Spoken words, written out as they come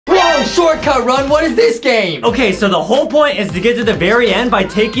Yo, shortcut run, what is this game? Okay, so the whole point is to get to the very end by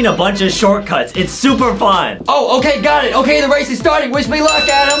taking a bunch of shortcuts. It's super fun. Oh, okay, got it. Okay, the race is starting. Wish me luck,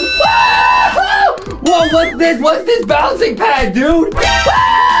 Adam. Whoa, what's this? What's this bouncing pad, dude?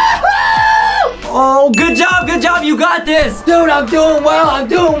 Oh, good job, you got this. Dude, I'm doing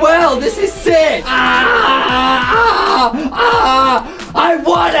well, this is sick. I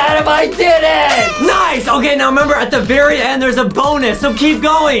won, Adam, I did it. Nice, okay, now remember at the very end there's a bonus, so keep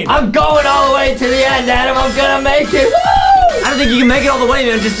going. I'm going all the way to the end, Adam, I'm gonna make it. Woo! I don't think you can make it all the way,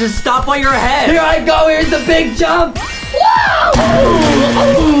 man, just stop while you're ahead. Here I go, here's the big jump.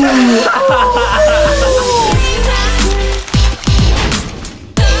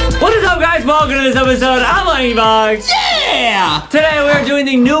 What is up, guys? Welcome to this episode of LankyBox. Yeah! Today we're doing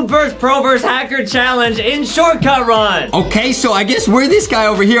the Noob vs. Pro vs. Hacker Challenge in Shortcut Run. Okay, so I guess we're this guy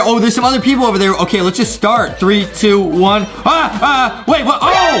over here. Oh, there's some other people over there. Okay, let's just start. 3, 2, 1. Wait, what?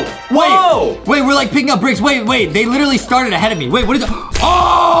 Oh! Whoa! Wait, we're like picking up bricks. Wait, they literally started ahead of me. Wait, what is it?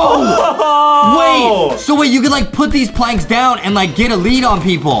 Oh! Wait, so wait, you could like put these planks down and like get a lead on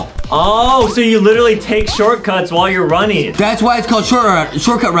people. Oh, so you literally take shortcuts while you're running. That's why it's called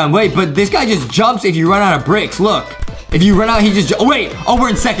shortcut run. Wait, but this guy just jumps if you run out of bricks. Look, if you run out, he just, oh wait, oh, we're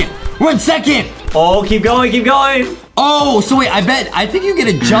in second. We're in second. Oh, keep going, keep going. Oh, so wait, I think you get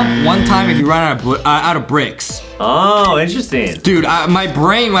a jump one time if you run out of bricks. Oh, interesting. Dude, my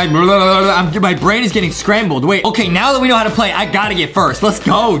brain is getting scrambled. Wait, okay, now that we know how to play, I gotta get first. Let's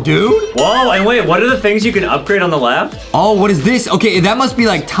go, dude. Whoa, and wait, what are the things you can upgrade on the left? Oh, what is this? Okay, that must be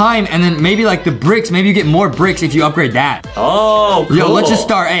like time, and then maybe like the bricks. Maybe you get more bricks if you upgrade that. Oh, cool. Yo, let's just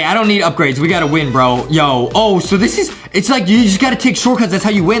start. Hey, I don't need upgrades. We gotta win, bro. Yo, oh, so this is, it's like you just gotta take shortcuts. That's how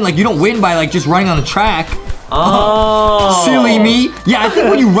you win. Like, you don't win by like just running on the track. Oh. Silly me. Yeah, I think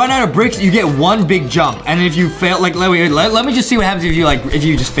when you run out of bricks, you get one big jump. And if you fail, like, let me just see what happens if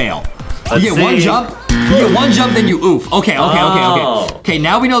you just fail. Let's you get one jump. You get one jump, then you oof. Okay. Okay,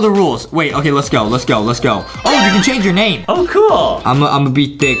 now we know the rules. Wait, okay, let's go. Oh, you can change your name. Oh, cool. I'ma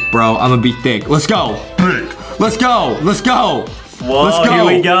be thick, bro. I'ma be thick. Let's go. Let's go. Whoa, let's go. Here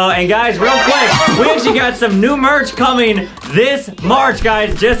we go. And guys, real quick, we actually got some new merch coming this March,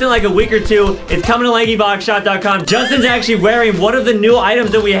 guys, just in like a week or two. It's coming to LankyBoxShop.com. Justin's actually wearing one of the new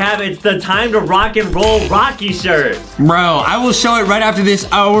items that we have. It's the Time to Rock and Roll Rocky shirt. Bro, I will show it right after this.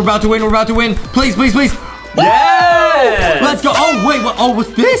 Oh, we're about to win. Please. Yeah! Let's go. Oh, wait, what? Oh,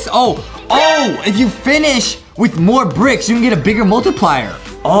 what's this? Oh, if you finish with more bricks, you can get a bigger multiplier.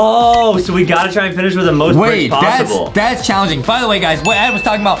 Oh, so we gotta try and finish with the most bricks possible. That's challenging. By the way, guys, what Adam was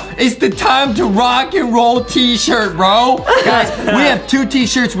talking about is the Time to Rock and Roll t-shirt, bro. Guys, we have 2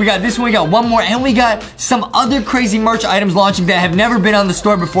 t-shirts. We got this one, we got one more, and we got some other crazy merch items launching that have never been on the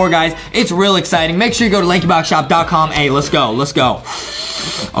store before, guys. It's real exciting. Make sure you go to LankyBoxShop.com. Hey, let's go.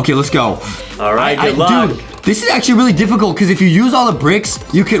 Okay, let's go. All right, good luck. Dude, this is actually really difficult because if you use all the bricks,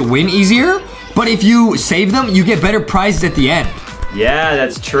 you could win easier. But if you save them, you get better prizes at the end. Yeah,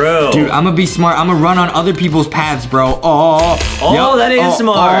 that's true. Dude, I'm gonna be smart. I'm gonna run on other people's paths, bro. That is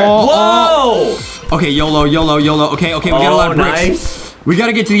smart. Whoa! Okay, YOLO. Okay, we got a lot of bricks. Nice. We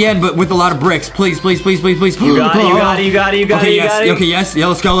gotta get to the end, but with a lot of bricks. Please. You got it. Okay, yes. Yeah,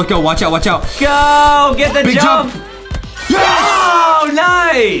 let's go. Watch out. Go! Get the big jump. Yes! Oh,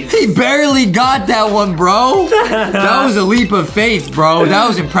 nice! He barely got that one, bro. That was a leap of faith, bro. That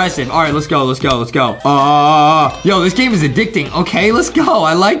was impressive. All right, let's go. Yo, this game is addicting. Okay, let's go.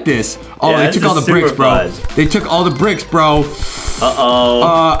 I like this. Oh, yeah, they took all the bricks, bro. They took all the bricks, bro.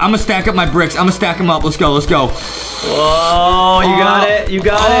 Uh-oh. I'm gonna stack up my bricks. I'm gonna stack them up. Let's go. Whoa, you got it.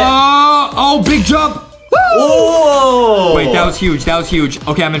 Oh, big jump. Whoa! Wait, that was huge.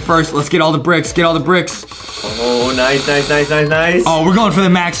 Okay, I'm in first. Let's get all the bricks. Oh, nice. Oh, we're going for the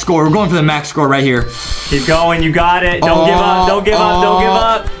max score. Right here. Keep going. You got it. Don't give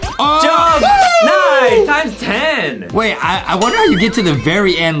up. Jump! Nice! Times 10. Wait, I wonder how you get to the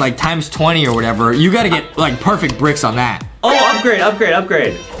very end, like times 20 or whatever. You gotta get like perfect bricks on that. Oh, upgrade.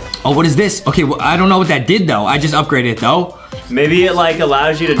 Oh, what is this? Okay, well, I don't know what that did though. I just upgraded it though. Maybe it like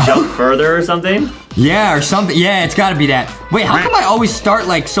allows you to jump further or something? Yeah, or something. Yeah, it's gotta be that. Wait, how come I always start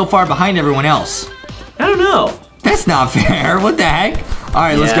like so far behind everyone else? I don't know. That's not fair. What the heck? All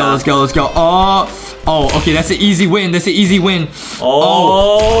right, let's go. Oh, okay, that's an easy win.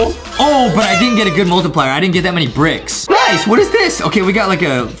 Oh, but I didn't get a good multiplier. I didn't get that many bricks. Nice, what is this? Okay, we got like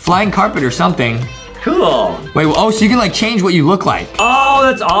a flying carpet or something. Cool. Wait, so you can like change what you look like. Oh,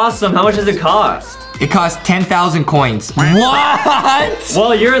 that's awesome. How much does it cost? It costs 10,000 coins. What?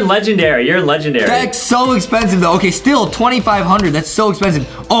 Well, you're in Legendary. That's so expensive, though. Okay, still 2,500. That's so expensive.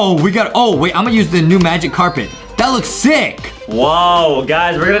 Oh, wait, I'm gonna use the new magic carpet. That looks sick. Whoa,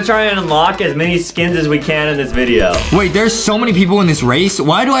 guys, we're gonna try and unlock as many skins as we can in this video. Wait, there's so many people in this race.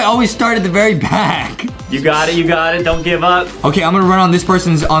 Why do I always start at the very back? You got it, you got it. Don't give up. Okay, I'm gonna run on this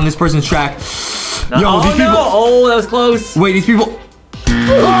person's track. No. Yo, these people. Oh, that was close. Wait, these people.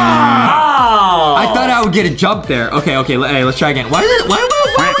 Oh. I thought I would get a jump there. Okay, hey, let's try again. Why do we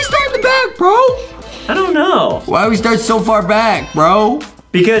start in the back, bro? I don't know. Why do we start so far back, bro?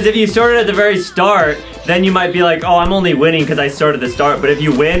 Because if you started at the very start, then you might be like, oh, I'm only winning because I started at the start. But if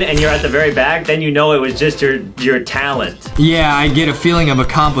you win and you're at the very back, then you know it was just your talent. Yeah, I get a feeling of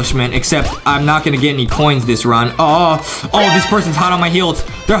accomplishment, except I'm not gonna get any coins this run. Oh, this person's hot on my heels.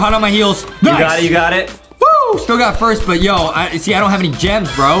 They're hot on my heels. Nice. You got it. Woo! Still got first, but yo, I don't have any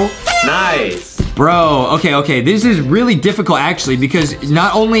gems, bro. Nice. Bro, okay. This is really difficult, actually, because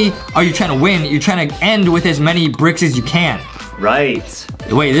not only are you trying to win, you're trying to end with as many bricks as you can. Right.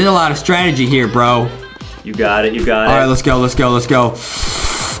 Wait, there's a lot of strategy here, bro. You got it. All right, let's go.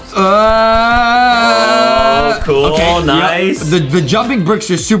 Oh, cool, okay, nice. Yep. The jumping bricks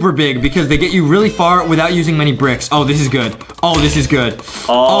are super big because they get you really far without using many bricks. Oh, this is good. Oh, this is good.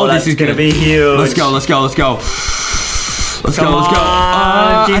 Oh, this is gonna be huge. Let's go. Come on,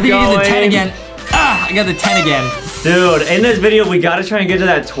 I think going. I get the 10 again. I got the 10 again. Dude, in this video, we gotta try and get to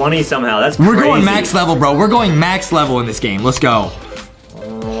that 20 somehow. That's crazy. We're going max level, bro. We're going max level in this game. Let's go.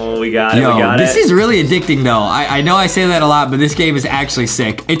 Oh, we got it. This is really addicting, though. I know I say that a lot, but this game is actually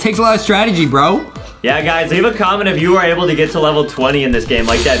sick. It takes a lot of strategy, bro. Yeah, guys, leave a comment if you were able to get to level 20 in this game,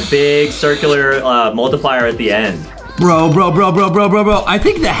 like that big circular multiplier at the end. Bro. I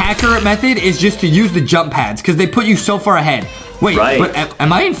think the hacker method is just to use the jump pads, because they put you so far ahead. Wait, but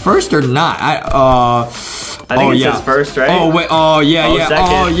am I in first or not? I think it says first, right? Oh, wait. Oh, yeah. Second.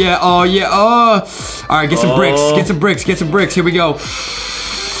 Oh, yeah. All right, get some bricks. Get some bricks. Here we go.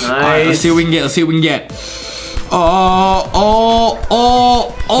 Nice. All right, let's see what we can get. Oh.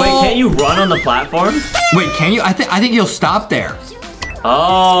 Wait, can't you run on the platforms? Wait, can you? I think you'll stop there.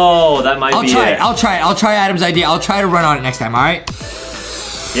 Oh, that might be it. I'll try Adam's idea. I'll try to run on it next time, all right?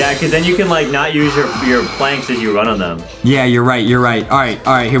 Yeah, because then you can, like, not use your planks as you run on them. Yeah, you're right. All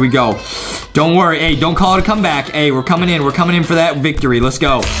right, here we go. Don't worry. Hey, don't call it a comeback. Hey, we're coming in for that victory. Let's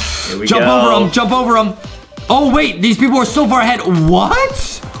go. Here we Jump over them. Oh, wait, these people are so far ahead.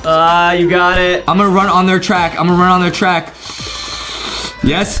 What? You got it. I'm gonna run on their track.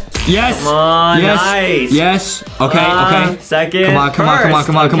 Yes. Come on, nice. Yes. Okay. Second. Come on. Come on.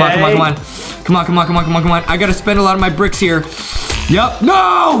 I gotta spend a lot of my bricks here. Yep.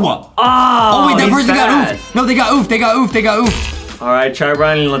 No! Oh, wait, that person got oofed. No, they got oofed. All right, try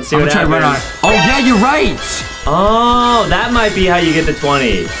running. Let's see what happens. Try run on it. Oh, yeah, you're right. Oh, that might be how you get to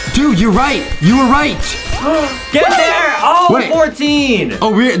 20. Dude, you're right. You were right. Get there. Oh, wait. 14.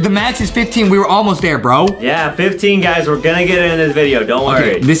 Oh, the max is 15. We were almost there, bro. Yeah, 15, guys. We're gonna get it in this video. Don't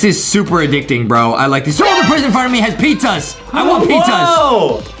worry. Okay, this is super addicting, bro. I like this. Oh, the person in front of me has pizzas. I want pizzas.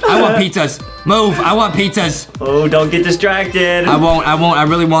 Whoa. I want pizzas. Move. I want pizzas. Oh, don't get distracted. I won't. I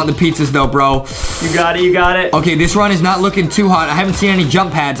really want the pizzas, though, bro. You got it. Okay, this run is not looking too hot. I haven't seen any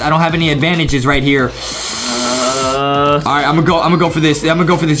jump pads. I don't have any advantages right here. All right, I'm gonna go for this.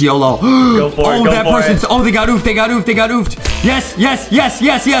 YOLO. Go for it. That person's. Oh, they got oofed. Yes.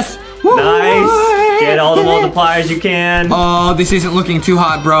 Woo. Nice. Get all the multipliers you can. Oh, this isn't looking too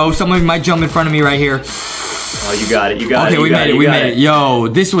hot, bro. Someone might jump in front of me right here. Oh, you got it. Okay, we made it. Yo,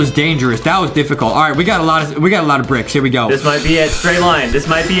 this was dangerous. That was difficult. All right, we got a lot of bricks. Here we go. This might be it. Straight line. This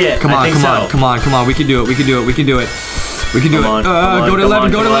might be it. Come on. We can do it. Go to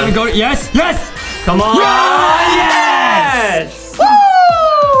 11. Yes. Come on. Yes. Woo!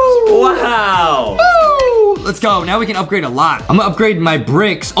 Wow. Woo! Let's go. Now we can upgrade a lot. I'm gonna upgrade my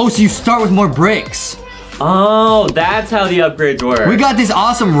bricks. Oh, so you start with more bricks. Oh, that's how the upgrades work. We got this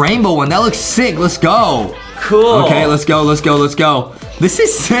awesome rainbow one. That looks sick. Let's go. Cool. Okay, let's go. This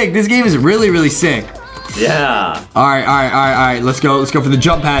is sick. This game is really sick. Yeah. All right. Let's go for the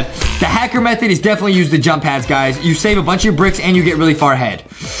jump pad. The hacker method is definitely use the jump pads, guys. You save a bunch of your bricks and you get really far ahead.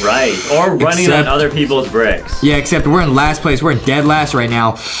 Right. Or running on other people's bricks. Yeah, except we're in last place. We're in dead last right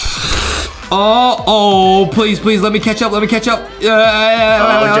now. Oh, please, let me catch up. Jump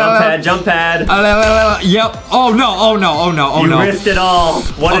pad. Yep. Oh no. You risked it all.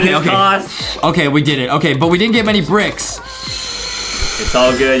 What did it cost? Okay, we did it. Okay, but we didn't get many bricks. It's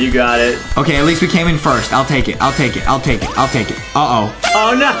all good. You got it. Okay, at least we came in first. I'll take it. Oh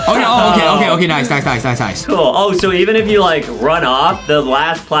no. Okay. Nice. Cool. Oh, so even if you like run off the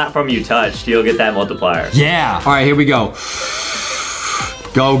last platform you touched, you'll get that multiplier. Yeah. All right, here we go.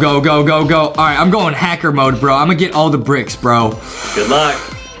 Go. All right, I'm going hacker mode, bro. I'm gonna get all the bricks, bro. Good luck.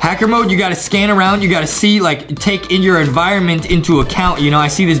 Hacker mode, you gotta scan around. You gotta see, like, take in your environment into account. You know, I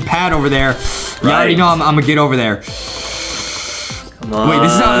see this pad over there. You already know I'm gonna get over there. Come on. Wait,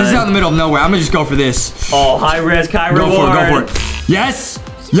 this is out in the middle of nowhere. I'm gonna just go for this. Oh, high risk, high reward. Go for it. Yes.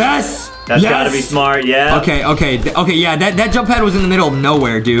 Yes. That's gotta be smart, yeah. Okay, yeah, that jump pad was in the middle of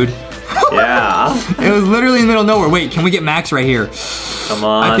nowhere, dude. Yeah. It was literally in the middle of nowhere. Wait, can we get Max right here? Come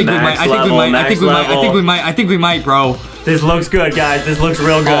on, I think we might, bro. This looks good, guys. This looks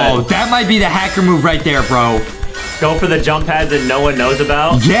real good. Oh, that might be the hacker move right there, bro. Go for the jump pads that no one knows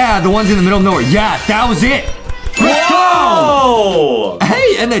about? Yeah, the ones in the middle of nowhere. Yeah, that was it. Let's go!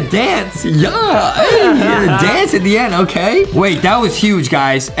 Hey, and the dance. Yeah. Hey, and the dance at the end, okay. Wait, that was huge,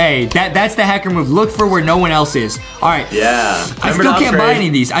 guys. Hey, that's the hacker move. Look for where no one else is. All right. Yeah. I still can't buy any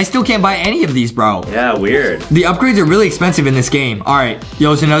of these. I still can't buy any of these, bro. Yeah, weird. The upgrades are really expensive in this game. All right. Yo,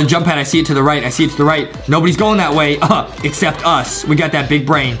 there's another jump pad. I see it to the right. I see it to the right. Nobody's going that way except us. We got that big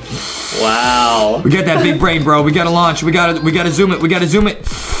brain. Wow. We got that big brain, bro. We gotta launch. We gotta zoom it. We gotta zoom it.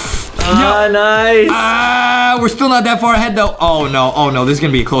 Nice. We're still not that far ahead though. Oh no, this is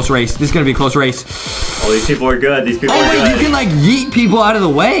gonna be a close race. This is gonna be a close race. Oh, these people are good. These people are good. Oh wait, you can like yeet people out of the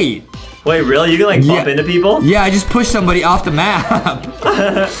way. Wait, really? You can like bump into people? Yeah, I just pushed somebody off the map.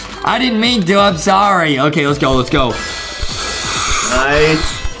 I didn't mean to, I'm sorry. Okay, let's go.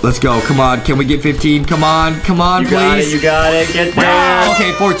 Nice. Let's go, come on. Can we get 15? Come on, please. You got it, get there.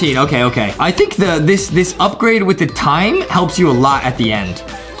 Okay, 14, okay. I think this upgrade with the time helps you a lot at the end.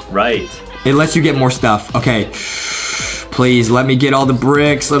 Right. It lets you get more stuff. Okay. Please, let me get all the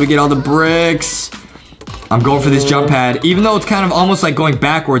bricks. I'm going for this jump pad. Even though it's kind of almost like going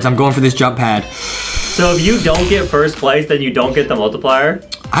backwards, I'm going for this jump pad. So if you don't get first place, then you don't get the multiplier?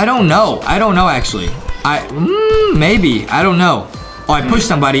 I don't know, actually. Maybe. I don't know. Oh, I pushed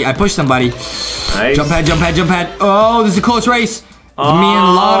somebody. Nice. Jump pad. Oh, this is a close race. Me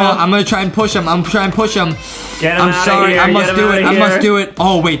and Lana. I'm gonna try and push him. Get him I'm sorry. I must do it.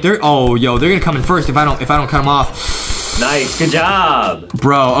 Oh wait, they're gonna come in first if I don't cut them off. Nice, good job.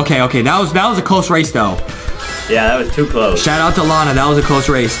 Bro, okay. That was a close race though. Yeah, that was too close. Shout out to Lana. That was a close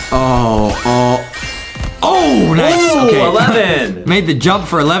race. Oh, nice. Ooh, okay. 11. Made the jump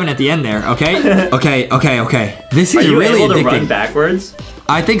for 11 at the end there. Okay. Okay. This is Are you really able addicting. to run backwards?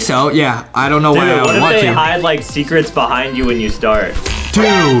 I think so. Yeah. I don't know why I would want to. What if they hide like secrets behind you when you start?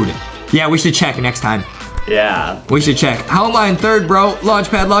 Dude. Yeah, we should check next time. Yeah. We should check. How am I in third, bro? Launch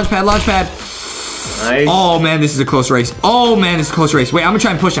pad. Nice. Oh man, this is a close race. Wait, I'm gonna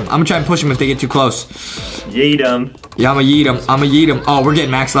try and push them. If they get too close. Yeet them. Yeah, I'm gonna yeet them. Oh, we're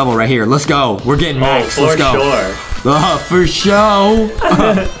getting max level right here. Let's go. We're getting max. Let's go. For sure.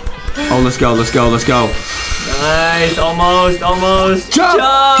 Oh, let's go. Nice. Almost. Jump.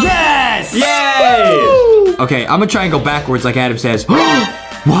 Yes. Yay. Woo! Okay, I'm gonna try and go backwards like Adam says.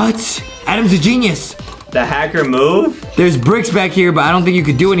 What? Adam's a genius. The hacker move? There's bricks back here, but I don't think you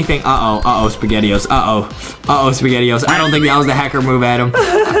could do anything. SpaghettiOs. SpaghettiOs. I don't think that was the hacker move, Adam.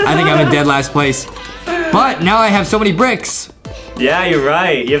 I think I'm in dead last place. But now I have so many bricks. Yeah, you're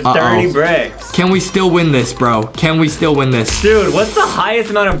right. You have 30 bricks. Can we still win this, bro? Dude, what's the highest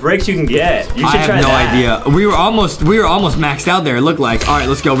amount of bricks you can get? You should try that. I have no idea. We were almost maxed out there, it looked like. All right,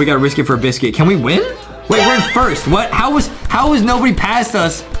 let's go. We gotta risk it for a biscuit. Can we win? Wait, we're in first. What? How was nobody past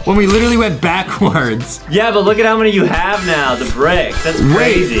us when we literally went backwards? Yeah, but look at how many you have now, the bricks. That's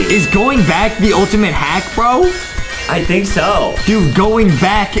crazy. Wait, is going back the ultimate hack, bro? I think so. Dude, going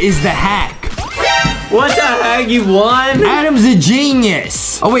back is the hack. What the heck? You won? Adam's a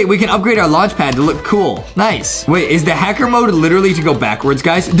genius. Oh, wait, we can upgrade our launch pad to look cool. Nice. Wait, is the hacker mode literally to go backwards,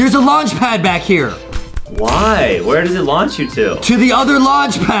 guys? There's a launch pad back here. Why? Where does it launch you to? To the other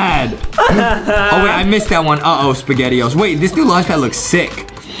launch pad. Oh, wait, I missed that one. SpaghettiOs. Wait, this new launch pad looks sick.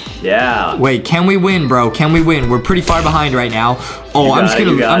 Yeah. Wait, can we win, bro? Can we win? We're pretty far behind right now. Oh, I'm just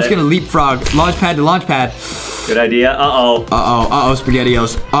gonna leapfrog. Launch pad to launch pad. Good idea.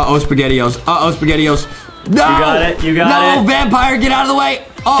 SpaghettiOs. SpaghettiOs. No! You got it. No, vampire, get out of the way.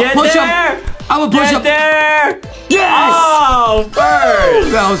 Oh, get push there. him. I'm gonna push him. There. Yes! Oh,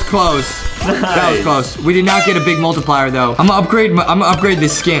 first. That was close. Nice. That was close. We did not get a big multiplier though. I'm gonna upgrade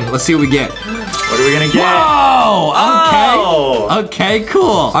this skin. Let's see what we get. What are we gonna get? Whoa! Okay. Oh. Okay, cool.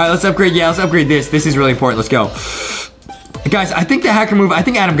 All right, let's upgrade. Yeah, let's upgrade this. This is really important. Let's go. Guys, I think the hacker move, I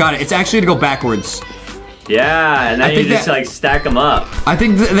think Adam got it. It's actually to go backwards. Yeah, and then you just like stack them up. I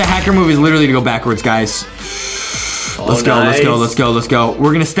think the hacker move is literally to go backwards, guys. Let's go.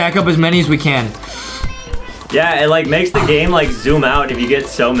 We're gonna stack up as many as we can. Yeah, it like makes the game like zoom out if you get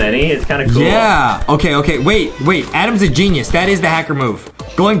so many. It's kind of cool. Yeah. Okay. Wait. Adam's a genius. That is the hacker move.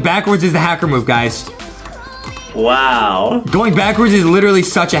 Going backwards is the hacker move, guys. Wow. Going backwards is literally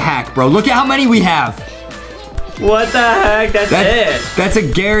such a hack, bro. Look at how many we have. What the heck? That's it. That's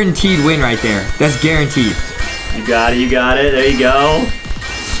a guaranteed win right there. That's guaranteed. You got it, you got it. There you go.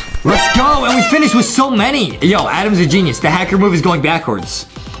 Let's go, and we finished with so many. Yo, Adam's a genius. The hacker move is going backwards.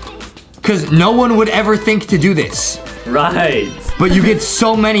 Because no one would ever think to do this. Right. But you get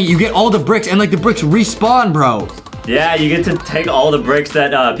so many. You get all the bricks, and like the bricks respawn, bro. Yeah, you get to take all the bricks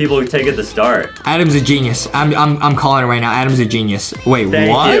that people take at the start. Adam's a genius. I'm calling it right now. Adam's a genius. Wait,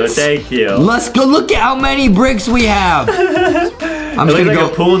 what? Thank you. Let's go. Look at how many bricks we have. I'm just gonna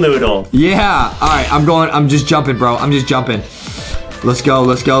go. A pool noodle. Yeah. All right. I'm just jumping, bro. I'm just jumping. Let's go.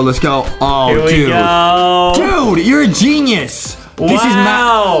 Let's go. Let's go. Oh, Here we go. Dude, you're a genius. Wow. This is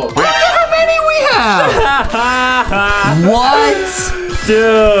Look at how many we have. What?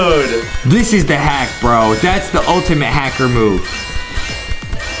 Dude. This is the hack, bro. That's the ultimate hacker move.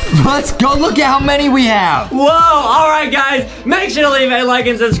 Let's go. Look at how many we have. Whoa. All right, guys. Make sure to leave a like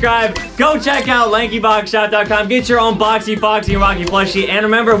and subscribe. Go check out LankyBoxShop.com. Get your own Boxy, Foxy, and Rocky plushie. And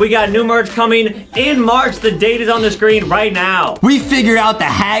remember, we got new merch coming in March. The date is on the screen right now. We figured out the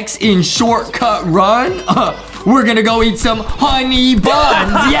hacks in Shortcut Run. We're gonna go eat some honey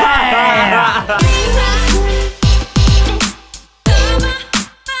buns. Yeah.